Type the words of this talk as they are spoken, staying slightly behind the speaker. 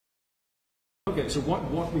Okay, so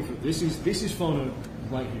what we this is fauna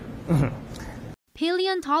right here.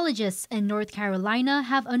 Paleontologists in North Carolina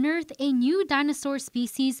have unearthed a new dinosaur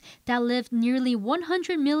species that lived nearly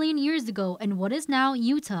 100 million years ago in what is now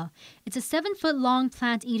Utah. It's a 7-foot-long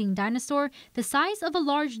plant-eating dinosaur the size of a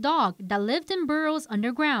large dog that lived in burrows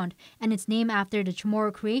underground, and it's named after the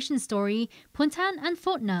CHamoru creation story, Puntan and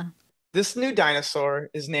Fotna. This new dinosaur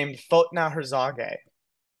is named Fotna herzage.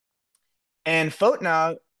 And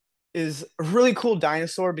Fotna is a really cool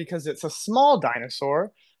dinosaur because it's a small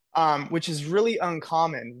dinosaur, which is really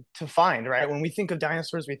uncommon to find, right? When we think of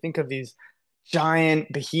dinosaurs, we think of these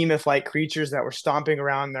giant behemoth-like creatures that were stomping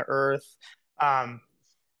around the earth.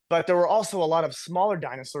 But there were also a lot of smaller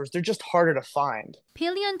dinosaurs. They're just harder to find.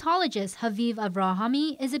 Paleontologist Haviv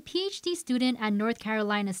Avrahami is a PhD student at North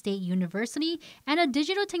Carolina State University and a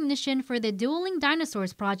digital technician for the Dueling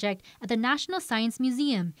Dinosaurs project at the National Science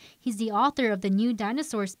Museum. He's the author of the new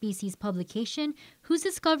dinosaur species publication, whose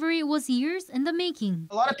discovery was years in the making.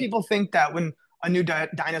 A lot of people think that when a new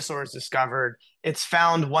dinosaur is discovered, it's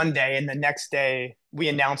found one day and the next day we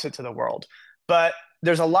announce it to the world. But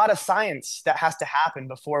there's a lot of science that has to happen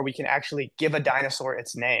before we can actually give a dinosaur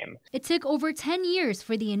its name. It took over 10 years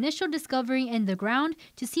for the initial discovery in the ground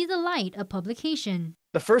to see the light of publication.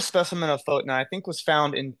 The first specimen of Fotna, I think, was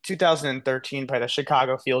found in 2013 by the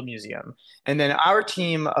Chicago Field Museum. And then our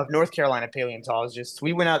team of North Carolina paleontologists,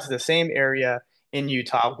 we went out to the same area in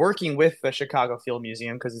Utah, working with the Chicago Field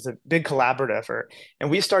Museum because it's a big collaborative effort. And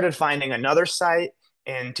we started finding another site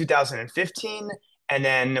in 2015. And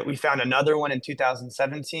then we found another one in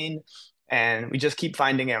 2017, and we just keep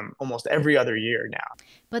finding him almost every other year now.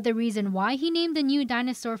 But the reason why he named the new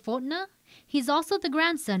dinosaur Fotna? He's also the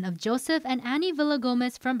grandson of Joseph and Annie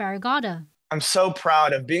Villagomez from Barrigada. I'm so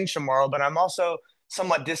proud of being Chamorro, but I'm also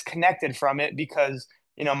somewhat disconnected from it because,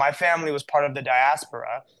 you know, my family was part of the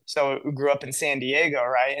diaspora. So we grew up in San Diego,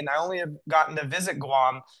 right? And I only have gotten to visit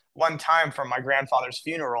Guam one time for my grandfather's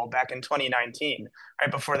funeral back in 2019,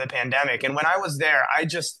 right before the pandemic. And when I was there, I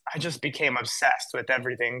just became obsessed with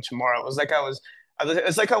everything Chamorro. It was like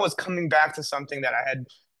I was coming back to something that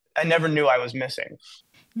I never knew I was missing.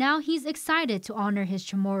 Now he's excited to honor his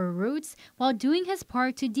Chamorro roots while doing his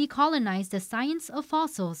part to decolonize the science of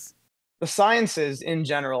fossils. The sciences in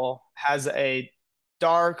general has a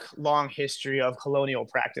dark, long history of colonial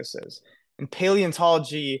practices. And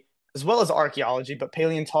paleontology, as well as archaeology, but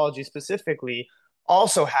paleontology specifically,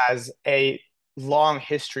 also has a long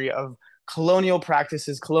history of colonial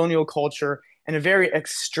practices, colonial culture, and a very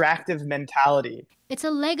extractive mentality. It's a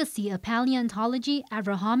legacy of paleontology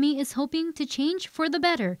Avrahami is hoping to change for the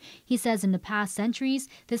better. He says in the past centuries,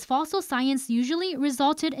 this fossil science usually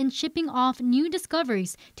resulted in shipping off new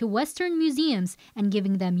discoveries to Western museums and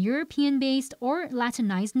giving them European-based or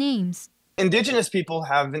Latinized names. Indigenous people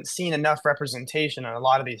haven't seen enough representation in a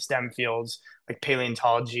lot of these STEM fields like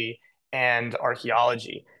paleontology and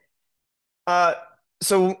archaeology.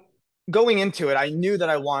 So going into it, I knew that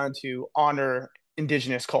I wanted to honor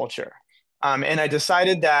Indigenous culture. And I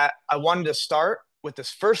decided that I wanted to start with this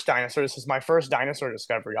first dinosaur. This is my first dinosaur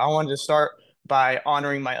discovery. I wanted to start by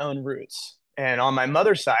honoring my own roots. And on my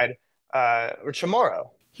mother's side, we're Chamorro.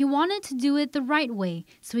 He wanted to do it the right way,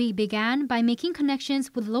 so he began by making connections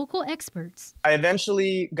with local experts. I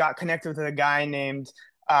eventually got connected with a guy named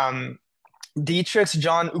Dietrich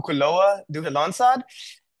John Ukuloa Duhalonsad,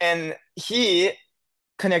 and he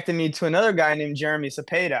connected me to another guy named Jeremy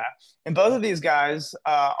Cepeda. And both of these guys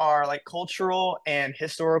are like cultural and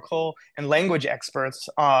historical and language experts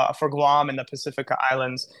for Guam and the Pacific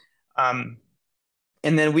Islands.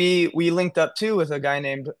 And then we linked up too with a guy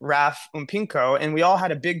named Raf Umpinko, and we all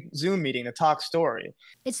had a big Zoom meeting to talk story.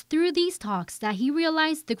 It's through these talks that he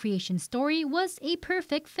realized the creation story was a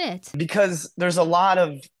perfect fit. Because there's a lot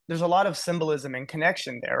of symbolism and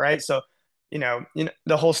connection there, right? So, you know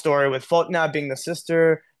the whole story with Fotna being the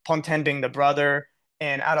sister, Ponten being the brother,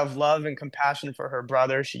 and out of love and compassion for her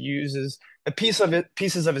brother, she uses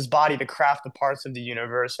pieces of his body to craft the parts of the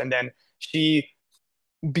universe, and then she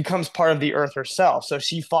becomes part of the earth herself. So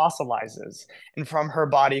she fossilizes, and from her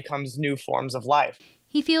body comes new forms of life.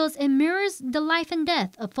 He feels it mirrors the life and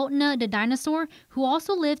death of Fotna the dinosaur, who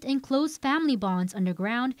also lived in close family bonds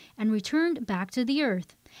underground and returned back to the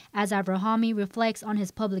earth. As Avrahami reflects on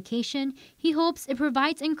his publication, he hopes it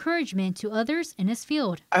provides encouragement to others in his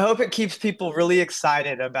field. I hope it keeps people really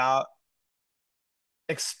excited about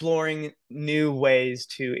exploring new ways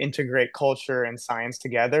to integrate culture and science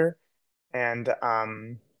together. And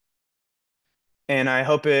I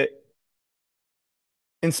hope it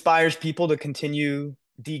inspires people to continue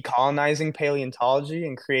decolonizing paleontology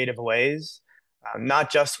in creative ways, not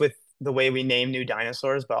just with the way we name new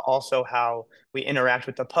dinosaurs, but also how we interact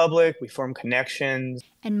with the public, we form connections.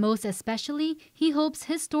 And most especially, he hopes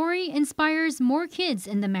his story inspires more kids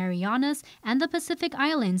in the Marianas and the Pacific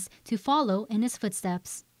Islands to follow in his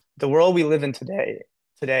footsteps. The world we live in today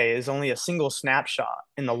is only a single snapshot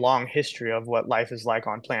in the long history of what life is like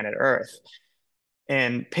on planet Earth.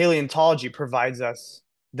 And paleontology provides us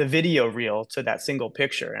the video reel to that single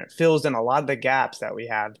picture, and it fills in a lot of the gaps that we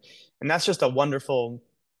have. And that's just a wonderful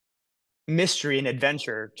mystery and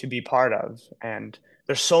adventure to be part of. And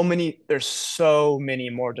there's so many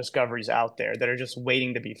more discoveries out there that are just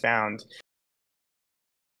waiting to be found.